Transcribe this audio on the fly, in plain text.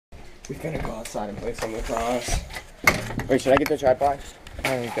We're gonna go outside and play some lacrosse. Wait, should I get the tripod?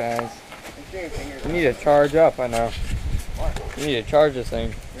 Alright guys. You need to charge up, I know. What? You need to charge this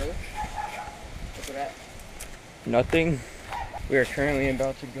thing. Really? What's it at? Nothing. We are currently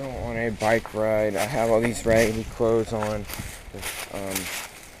about to go on a bike ride. I have all these raggedy clothes on. Because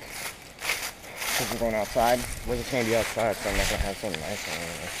we're going outside. We're just gonna be outside, so I'm not gonna have something nice on.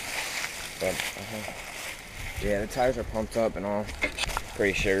 But yeah, the tires are pumped up and all.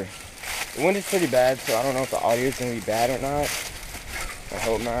 Pretty sure. The wind is pretty bad, so I don't know if the audio is gonna be bad or not. I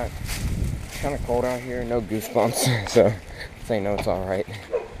hope not. It's kind of cold out here. No goosebumps, so say no, it's all right.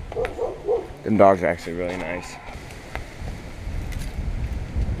 The dogs are actually really nice.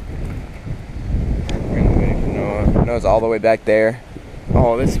 Noah's all the way back there.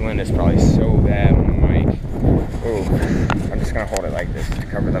 Oh, this wind is probably so bad on the mic. Ooh, I'm just gonna hold it like this to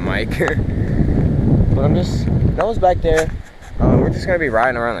cover the mic. But Noah's back there. We're just gonna be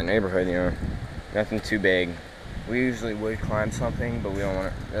riding around the neighborhood, you know. Nothing too big. We usually would climb something, but we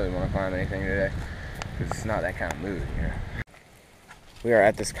don't really want to climb anything today because it's not that kind of mood, you know. We are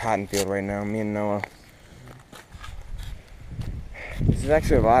at this cotton field right now, me and Noah. This is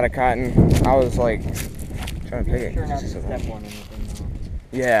actually a lot of cotton. I was like trying to pick it. Sure not to step on anything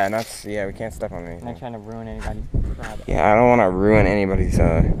though. Yeah, we can't step on anything. I'm not trying to ruin anybody's product. Yeah, I don't want to ruin anybody's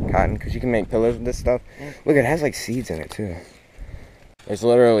cotton because you can make pillows with this stuff. Look, it has like seeds in it too. There's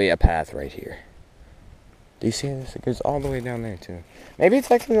literally a path right here. Do you see this? It goes all the way down there too. Maybe it's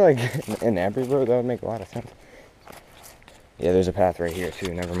actually like an every road. That would make a lot of sense. Yeah, there's a path right here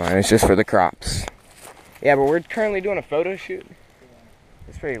too. Never mind. It's just for the crops. Yeah, but we're currently doing a photo shoot.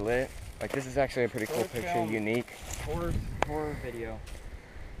 It's pretty lit. Like, this is actually a pretty cool picture, unique. Horror video.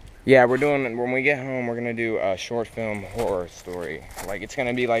 Yeah, when we get home, we're gonna do a short film horror story. Like, it's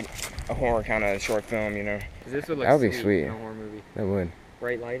gonna be like a horror kind of short film, you know. This would look that would be sweet. In a horror movie. That would.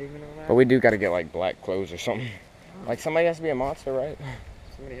 Bright lighting and all that. But we do gotta get like black clothes or something. Like, somebody has to be a monster, right?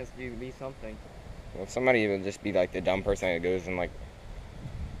 Somebody has to be something. Well, somebody would just be like the dumb person that goes in like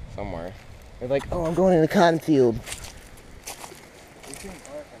somewhere. They're like, oh, I'm going in the cotton field.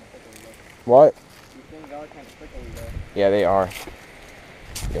 What? Yeah, they are.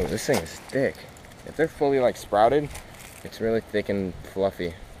 Yo, this thing is thick. If they're fully like sprouted, it's really thick and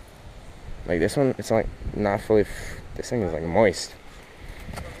fluffy. Like this one, it's like not fully. This thing is like moist.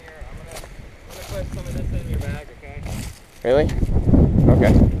 I'm gonna put some of this in your bag, okay? Really?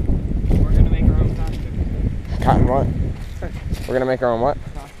 Okay. We're gonna make our own costumes. Cotton what? We're gonna make our own what?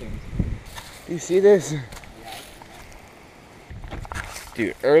 Costumes. Do you see this?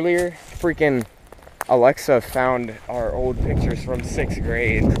 Dude, earlier, freaking Alexa found our old pictures from 6th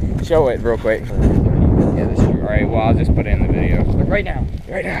grade. Show it real quick. Yeah, this is true. Alright, well, I'll just put it in the video. Like right now.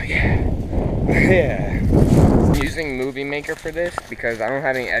 Right now, yeah. Yeah. I'm using Movie Maker for this because I don't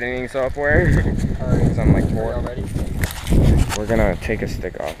have any editing software. Alright, so I'm like bored already. We're gonna take a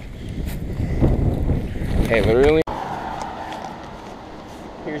stick off. Hey, literally.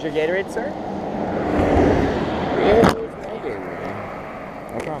 Here's your Gatorade, sir. Yeah.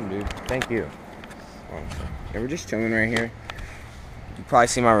 No problem, dude. Thank you. Yeah, we're just chilling right here. You can probably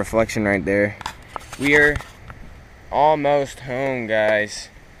see my reflection right there. We are almost home, guys.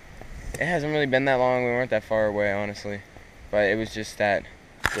 It hasn't really been that long. We weren't that far away, honestly. But it was just that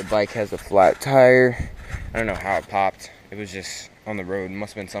the bike has a flat tire. I don't know how it popped. It was just on the road. It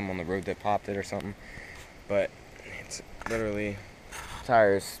must have been something on the road that popped it or something. But it's literally,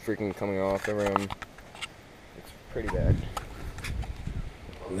 tires freaking coming off the rim. It's pretty bad.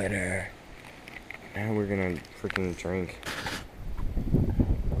 Litter. Now we're gonna freaking drink.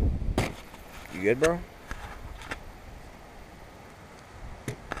 You good, bro?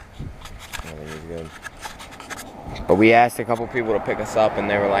 I think he's good. But we asked a couple people to pick us up, and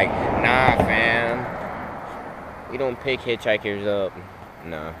they were like, "Nah, fam, we don't pick hitchhikers up."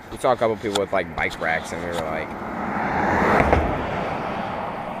 No. We saw a couple people with like bike racks, and we were like,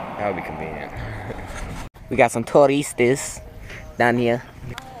 that would be convenient. We got some turistas down here.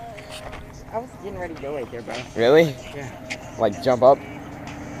 I was getting ready to go right there, bro. Really? Yeah. Like jump up?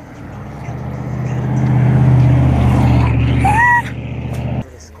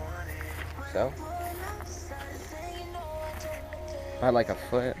 So? I had like a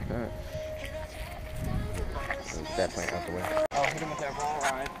foot. That plant out the way. Oh, hit him with that wall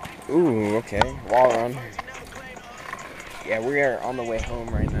ride. Ooh, okay. Wall run. Yeah, we are on the way home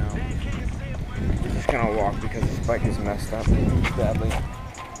right now. We're just gonna walk because this bike is messed up badly.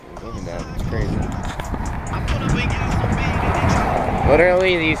 Look at that, it's crazy.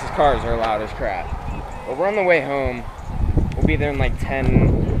 Literally, these cars are loud as crap. But we're on the way home. We'll be there in like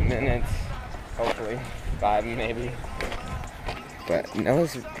 10 minutes, hopefully. 5 maybe. But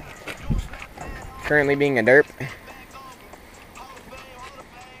Noah's currently being a derp.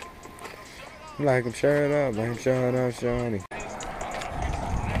 Like I'm shut up, like I'm shut up, Shawnee.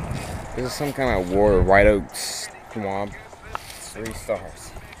 This is some kind of war, White Oak Swamp. 3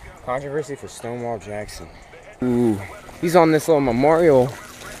 stars. Controversy for Stonewall Jackson. Ooh, he's on this little memorial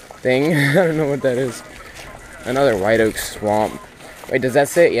thing. I don't know what that is. Another White Oak Swamp. Wait, does that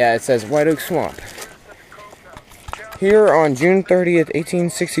say it? Yeah, it says White Oak Swamp. Here on June 30th,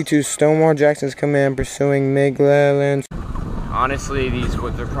 1862, Stonewall Jackson's command pursuing McClellan. Honestly, these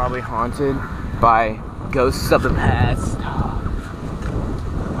woods are probably haunted by ghosts of the past.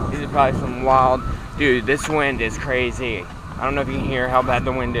 These are probably some wild... Dude, this wind is crazy. I don't know if you can hear how bad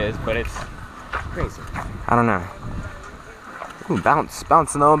the wind is, but it's crazy. I don't know. Ooh, bounce,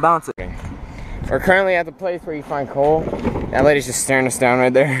 no, bounce it. We're currently at the place where you find coal. That lady's just staring us down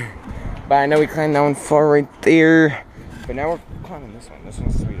right there. But I know we climbed that one far right there. But now we're climbing this one. This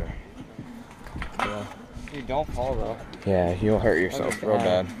one's sweeter. Yeah. Dude, don't fall though. Yeah, you'll hurt yourself real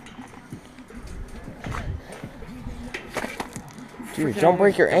bad. Dude, don't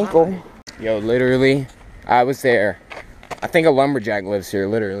break your ankle. Yo, literally, I was there. I think a lumberjack lives here,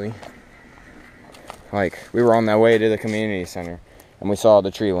 literally. Like, we were on that way to the community center, and we saw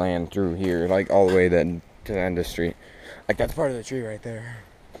the tree land through here, like all the way to the end of the street. Like, that's part of the tree right there.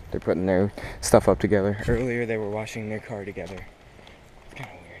 They're putting their stuff up together. Earlier, they were washing their car together. It's kind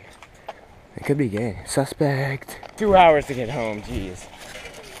of weird. It could be gay. Suspect. 2 hours to get home, jeez.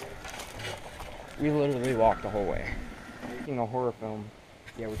 We literally walked the whole way. Making a horror film.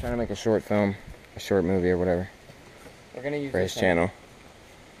 Yeah, we're trying to make a short film, a short movie or whatever. We're gonna use for his channel.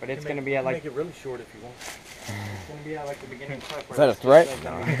 But it's gonna be at like... Make it really short if you want. It's gonna be at like the beginning part. Is that a threat? Like,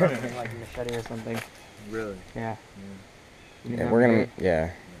 No. like a machete or something. Really? Yeah. Yeah, we're gonna,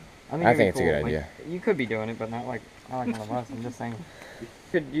 yeah. I think it'd it's be a good cool. idea. Like, you could be doing it, but not like one of us. I'm just saying. You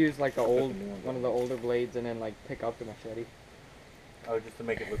could use like the one of the older blades and then like pick up the machete. Oh, just to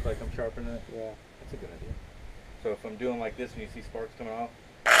make it look like I'm sharpening it? Yeah. That's a good idea. So if I'm doing like this and you see sparks coming off,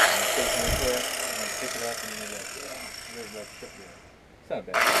 I'm taking it there, and then pick it up and then you're like, there's that chip there. It's not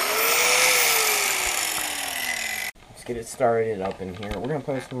bad. Let's get it started up in here. We're gonna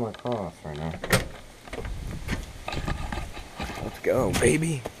play some more cross right now. Let's go,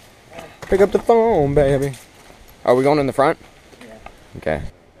 baby. Pick up the phone, baby. Are we going in the front? Yeah. Okay.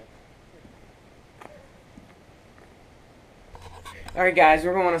 Alright guys,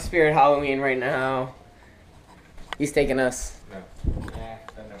 we're going to Spirit Halloween right now. He's taking us. No. Yeah.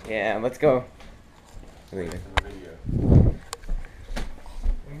 Yeah, let's go. Leave it.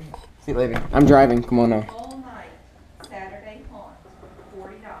 See you later. I'm driving. Come on now. All night, Saturday hunt,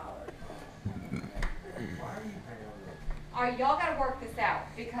 $40. All right, y'all gotta work this out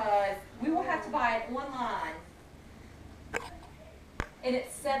because we will have to buy it online. And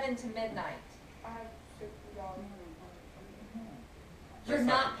it's 7 to midnight. You're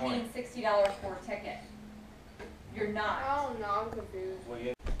not paying $60 for a ticket. You're not. Oh no, I'm confused.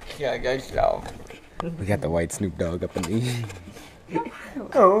 Yeah, guys, so. We got the white Snoop Dogg up in the.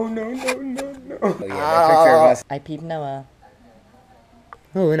 Oh, no. Oh, yeah, that picture of us. I peep Noah.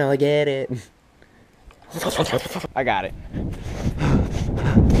 Oh, no, I get it. I got it.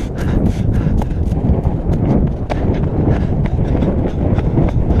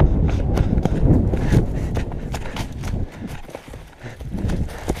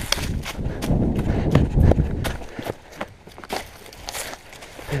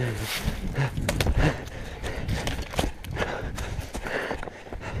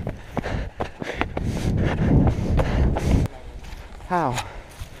 How?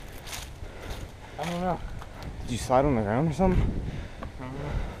 I don't know. Did you slide on the ground or something?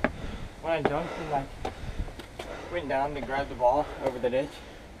 When I jumped and like went down to grab the ball over the ditch,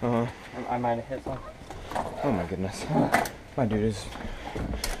 Uh-huh. I might have hit something. Oh my goodness. My dude is...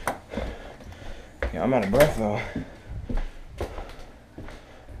 Yeah, I'm out of breath though. That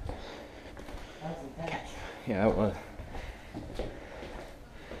was intense. Yeah, that was.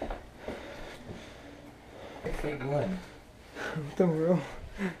 Fake blood. What the real?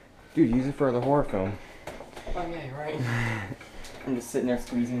 Dude, use it for the horror film. Oh yeah, you're right. I'm just sitting there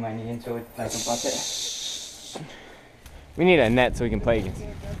squeezing my knee into it like a bucket. We need a net so we can play against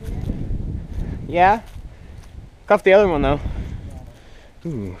it. Yeah? Cuff the other one though.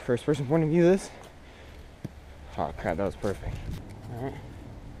 Ooh, first person point of view of this. Oh crap, that was perfect. Alright.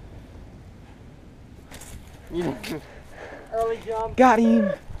 Early jump. Got him!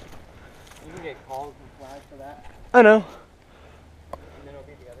 You can get calls and flags for that. I know. And then it'll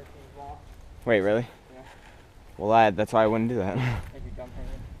be the other team's ball. Wait, really? Yeah. Well, that's why I wouldn't do that. If you dump it.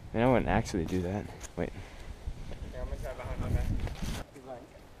 I mean, I wouldn't actually do that. Wait. Yeah, I'm gonna try behind my back.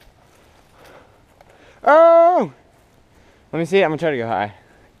 Oh! Let me see it. I'm gonna try to go high.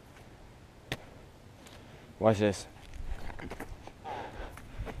 Watch this.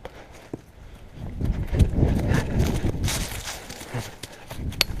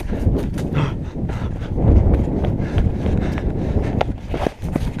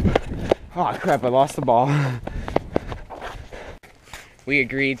 Oh crap, I lost the ball. We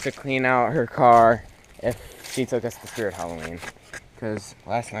agreed to clean out her car if she took us to Spirit Halloween. Because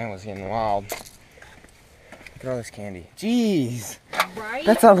last night was getting wild. Look at all this candy. Jeez! Right?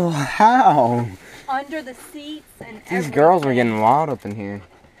 That's a lot. How? Under the seats and These girls were everything. getting wild up in here.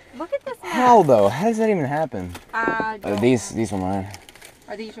 Look at this mess. How though? How does that even happen? These were mine.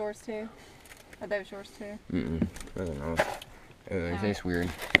 Are these yours too? Are those yours too? Mm-mm. I don't know. It tastes weird.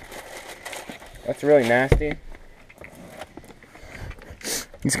 That's really nasty.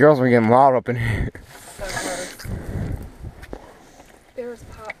 These girls were getting wild up in here. So gross. There's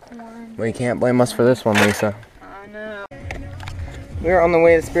popcorn. Well, you can't blame us for this one, Lisa. I know. We were on the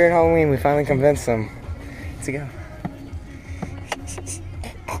way to Spirit Halloween. We finally convinced them to go.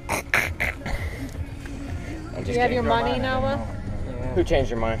 Do you have your money, Noah? Who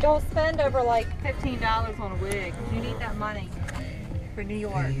changed your mind? Don't spend over like $15 on a wig. You need that money for New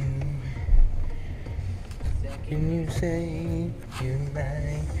York. Can you say you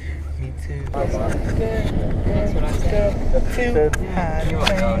like me too? That's what I said.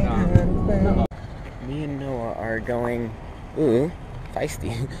 Me and Noah are going. Ooh,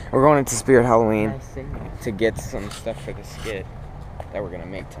 feisty. We're going into Spirit Halloween to get some stuff for the skit that we're gonna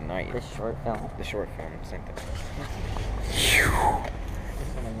make tonight. This short film. The short film. Same thing.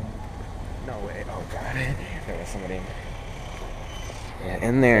 No way. Oh god. There was somebody. Yeah,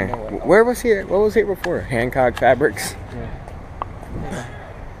 in there. Where was here? What was here before? Hancock Fabrics. Yeah.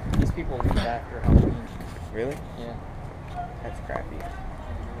 These people leave after Halloween. Really? Yeah. That's crappy.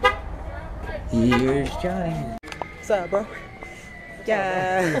 Here's Johnny. What's up, bro?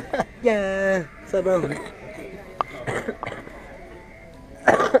 Yeah. Yeah. What's up, bro?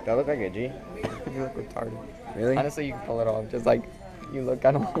 That look like a G. You look retarded. Really? Honestly, you can pull it off. Just like, you look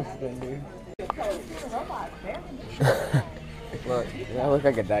kind of old, dude. Look, that look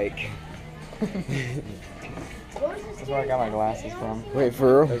like a dyke. That's where I got my glasses from. Wait,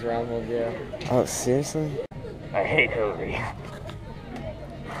 for real? Those round ones, yeah. Oh, seriously? I hate Hillary.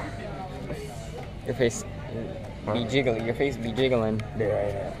 Your face be jiggling. Your face be jiggling.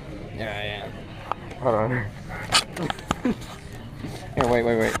 Yeah, Yeah, Hold on. yeah. Here,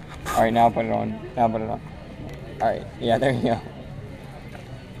 wait. Alright, now put it on. Alright, yeah, there you go.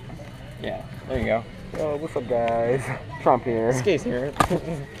 Yeah, there you go. Yo, what's up, guys? Trump here. Skate's here.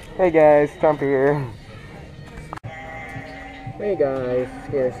 Hey, guys. Trump here. Hey, guys.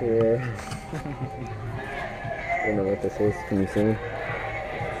 Scare's here. You know what this is? Can you see me?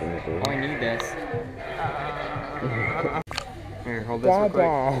 Oh, I need this. Here, hold this real quick.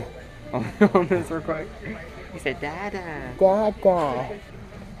 Hold this real quick. He said, Dada. Dada.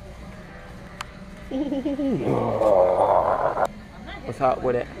 What's hot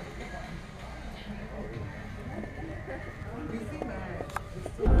with it?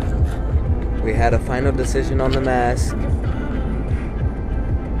 We had a final decision on the mask.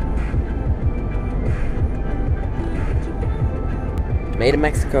 Made in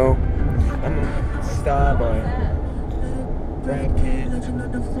Mexico. Starboy.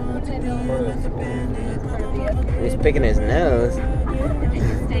 He's picking his nose.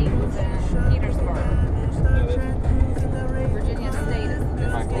 Virginia State was in Petersburg. Virginia State is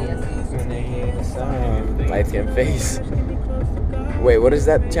the Light skin face. Wait, what is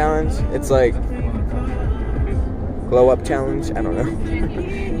that challenge? It's like glow up challenge? I don't know.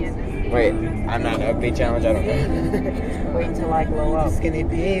 Wait, I'm not ugly challenge, I don't know. Wait till I glow up. Skinny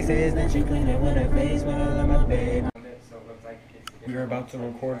pieces that you clean it with her face when I love my babe. We are about to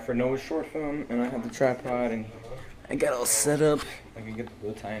record for Noah's short film, and I have the tripod, and I got all set up. I can get the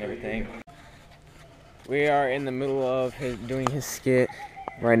bow tie and everything. We are in the middle of doing his skit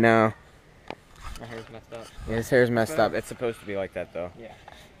right now. My hair's messed up. Yeah, his hair's messed up. It's supposed to be like that, though. Yeah.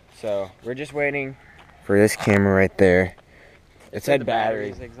 So, we're just waiting for this camera right there. It said the battery.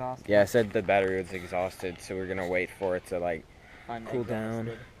 battery's exhausted. Yeah, it said the battery was exhausted, so we're gonna wait for it to, like, I'm cool down.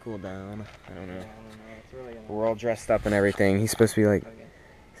 exhausted. Cool down. I don't know. Yeah, I don't know. It's really annoying. We're all dressed up and everything. He's supposed to be like... Okay.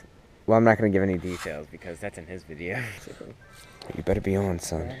 Well, I'm not gonna give any details because that's in his video. You better be on,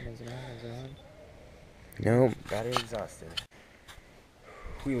 son. Is it on? No, battery exhausted.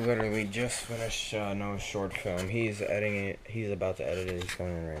 We literally just finished Noah's short film. He's editing it. He's about to edit it. He's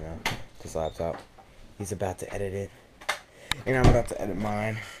going in right now. His laptop. He's about to edit it. And I'm about to edit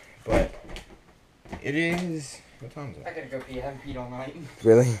mine. But it is... What time is I it? gotta go pee. I haven't peed all night.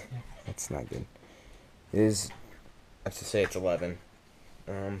 Really? That's not good. It is, I have to say it's 11.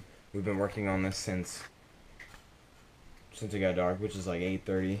 We've been working on this since it got dark, which is like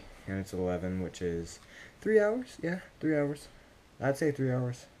 8:30, and it's 11, which is 3 hours. Yeah, 3 hours. I'd say 3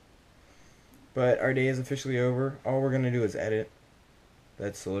 hours. But our day is officially over. All we're gonna do is edit.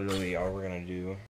 That's literally all we're gonna do.